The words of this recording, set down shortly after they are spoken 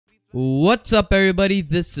What's up everybody,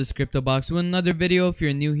 this is CryptoBox with another video. If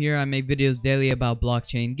you're new here, I make videos daily about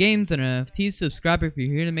blockchain games and NFTs. Subscribe if you're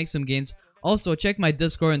here to make some gains. Also, check my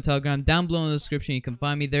Discord and Telegram down below in the description. You can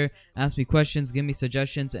find me there, ask me questions, give me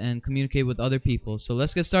suggestions, and communicate with other people. So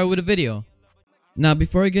let's get started with the video. Now,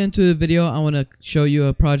 before I get into the video, I want to show you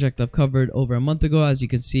a project I've covered over a month ago. As you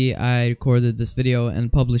can see, I recorded this video and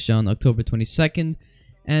published it on October 22nd.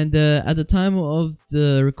 And at the time of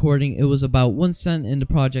the recording, it was about 1 cent in the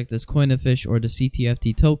project as Coinafish or the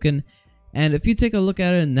CTFT token. And if you take a look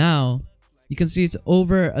at it now, you can see it's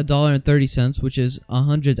over $1.30, which is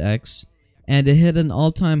 100x. And it hit an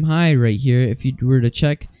all-time high right here. If you were to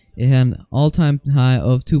check, it had an all-time high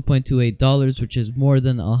of $2.28, which is more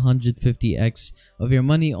than 150x of your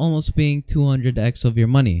money, almost being 200x of your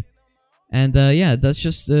money. And yeah, that's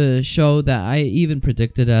just to show that I even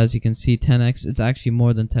predicted, as you can see, 10x. It's actually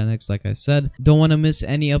more than 10x, like I said. Don't want to miss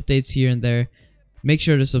any updates here and there. Make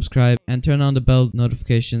sure to subscribe and turn on the bell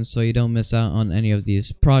notifications so you don't miss out on any of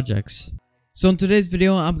these projects. So in today's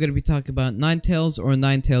video, I'm going to be talking about 9TALES or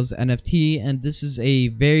 9TALES NFT. And this is a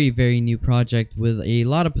very new project with a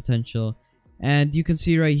lot of potential. And you can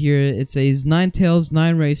see right here, it says 9TALES,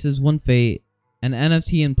 9 races, 1 fate. An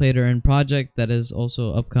NFT and play to earn project that is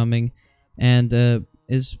also upcoming. And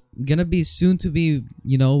is gonna be soon to be,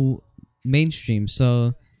 mainstream.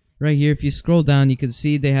 So right here, if you scroll down, you can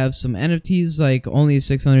see they have some NFTs, like only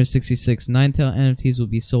 666 9TALE NFTs will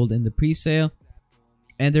be sold in the pre-sale,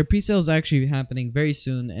 and their pre-sale is actually happening very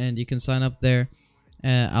soon, and you can sign up there.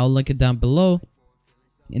 I'll link it down below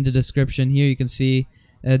in the description. Here you can see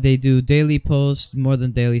they do daily posts, more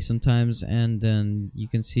than daily sometimes, and then you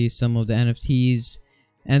can see some of the NFTs.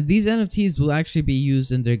 And these NFTs will actually be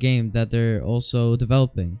used in their game that they're also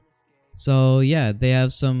developing. So yeah, they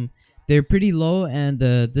have some, they're pretty low, and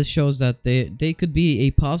this shows that they could be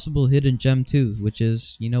a possible hidden gem too, which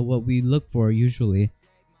is, what we look for usually.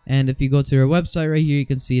 And if you go to their website right here, you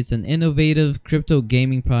can see it's an innovative crypto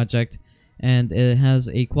gaming project, and it has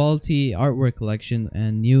a quality artwork collection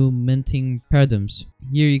and new minting paradigms.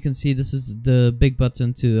 Here you can see this is the big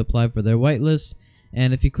button to apply for their whitelist.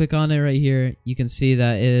 And if you click on it right here, you can see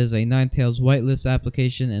that it is a 9TALES whitelist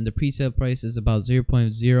application, and the presale price is about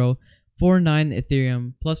 0.049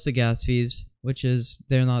 Ethereum plus the gas fees, which is,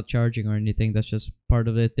 they're not charging or anything, that's just part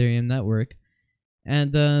of the Ethereum network.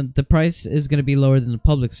 And the price is going to be lower than the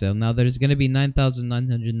public sale. Now there's going to be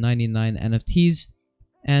 9,999 NFTs,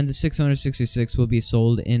 and the 666 will be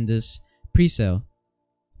sold in this presale.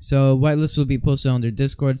 So whitelist will be posted on their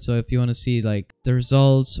Discord, so if you want to see like the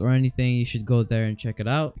results or anything, you should go there and check it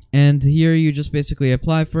out. And here you just basically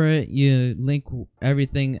apply for it, you link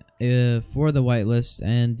everything for the whitelist,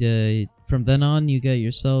 and from then on you get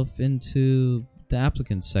yourself into the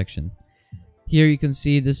applicants section. Here you can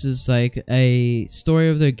see this is like a story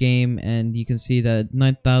of their game, and you can see that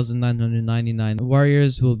 9,999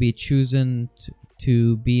 warriors will be chosen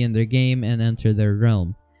to be in their game and enter their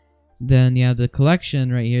realm. Then you have the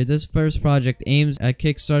collection right here. This first project aims at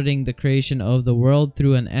kickstarting the creation of the world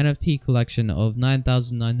through an NFT collection of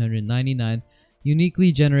 9,999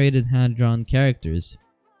 uniquely generated hand-drawn characters.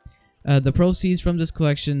 The proceeds from this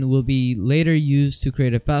collection will be later used to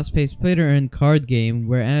create a fast-paced play-to-earn card game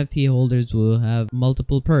where NFT holders will have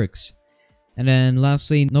multiple perks. And then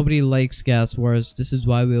lastly, nobody likes gas wars. This is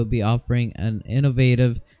why we will be offering an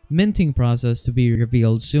innovative minting process to be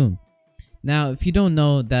revealed soon. Now, if you don't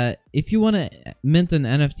know that, if you want to mint an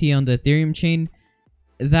NFT on the Ethereum chain,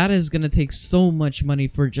 that is going to take so much money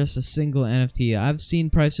for just a single NFT. I've seen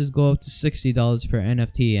prices go up to $60 per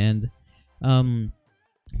NFT, and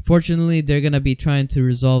fortunately, they're going to be trying to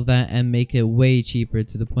resolve that and make it way cheaper,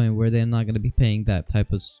 to the point where they're not going to be paying that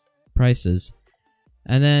type of prices.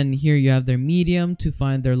 And then here you have their medium to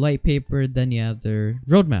find their light paper, then you have their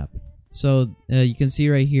roadmap. So you can see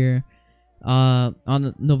right here,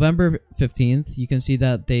 on November 15th, you can see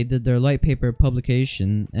that they did their light paper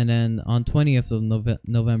publication, and then on 20th of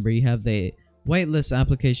November, you have the whitelist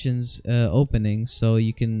applications opening, so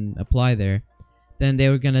you can apply there. Then they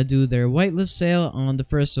were gonna do their whitelist sale on the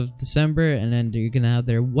 1st of December, and then you're gonna have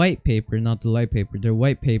their white paper, not the light paper, their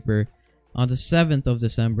white paper on the 7th of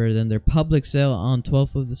December, then their public sale on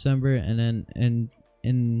 12th of December, and then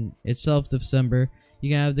in itself December, you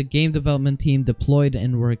can have the game development team deployed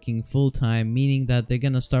and working full-time, meaning that they're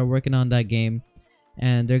gonna start working on that game,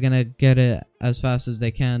 and they're gonna get it as fast as they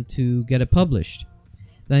can to get it published.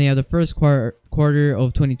 Then you have the first quarter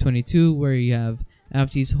of 2022, where you have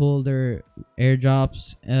NFTs holder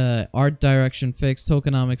airdrops, art direction fixed,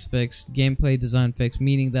 tokenomics fixed, gameplay design fixed,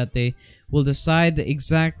 meaning that they will decide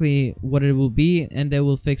exactly what it will be, and they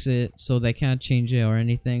will fix it so they can't change it or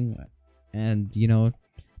anything. And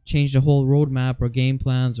change the whole roadmap or game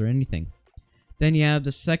plans or anything. Then you have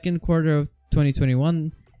the second quarter of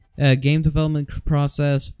 2021, game development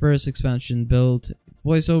process, first expansion build,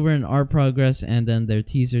 voiceover and art progress, and then their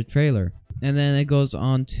teaser trailer. And then it goes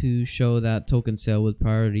on to show that token sale with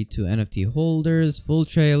priority to NFT holders, full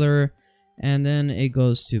trailer, and then it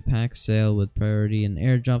goes to pack sale with priority and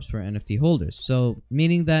airdrops for NFT holders. So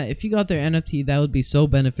meaning that if you got their NFT, that would be so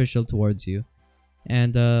beneficial towards you,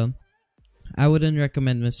 and I wouldn't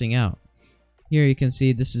recommend missing out. Here you can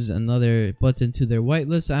see this is another button to their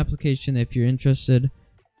whitelist application if you're interested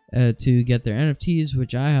to get their NFTs,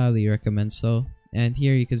 which I highly recommend. So, and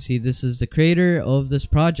here you can see this is the creator of this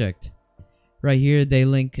project. Right here they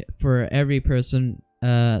link for every person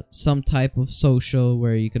some type of social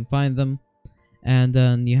where you can find them, and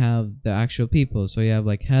then you have the actual people. So you have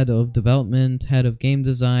like head of development, head of game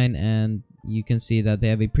design, and you can see that they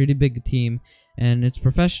have a pretty big team and it's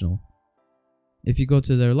professional. If you go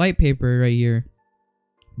to their light paper right here,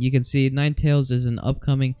 you can see 9TALES is an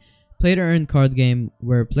upcoming play-to-earn card game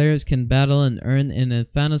where players can battle and earn in a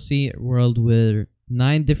fantasy world where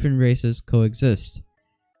 9 different races coexist.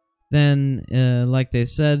 Then, like they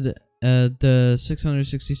said, the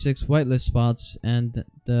 666 whitelist spots and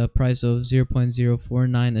the price of 0.049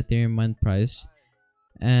 Ethereum mint price,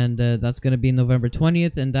 and that's gonna be November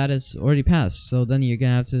 20th, and that is already passed. So then you're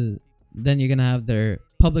gonna have their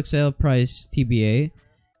public sale price TBA,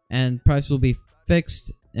 and price will be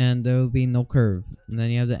fixed and there will be no curve. And then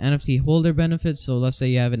you have the NFT holder benefits. So let's say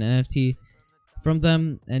you have an NFT from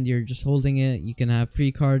them and you're just holding it, you can have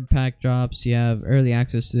free card pack drops, you have early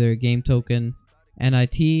access to their game token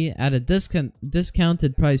NIT at a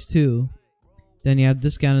discounted price too. Then you have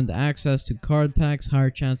discounted access to card packs, higher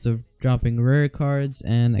chance of dropping rare cards,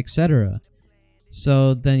 and etc.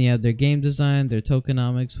 So then you have their game design, their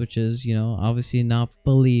tokenomics, which is, you know, obviously not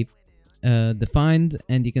fully defined,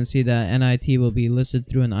 and you can see that NIT will be listed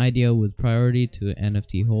through an IDO with priority to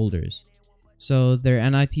NFT holders. So their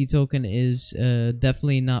NIT token is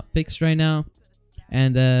definitely not fixed right now,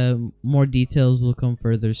 and more details will come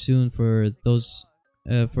further soon for those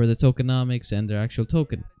for the tokenomics and their actual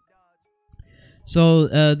token. So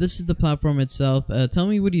this is the platform itself. Tell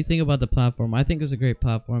me what do you think about the platform. I think it's a great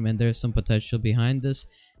platform and there's some potential behind this.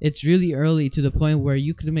 It's really early to the point where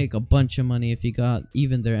you could make a bunch of money if you got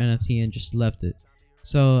even their NFT and just left it.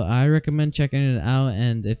 So I recommend checking it out,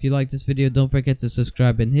 and if you like this video, don't forget to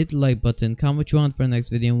subscribe and hit the like button, comment what you want for the next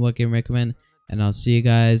video and what game recommend, and I'll see you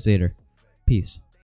guys later. Peace.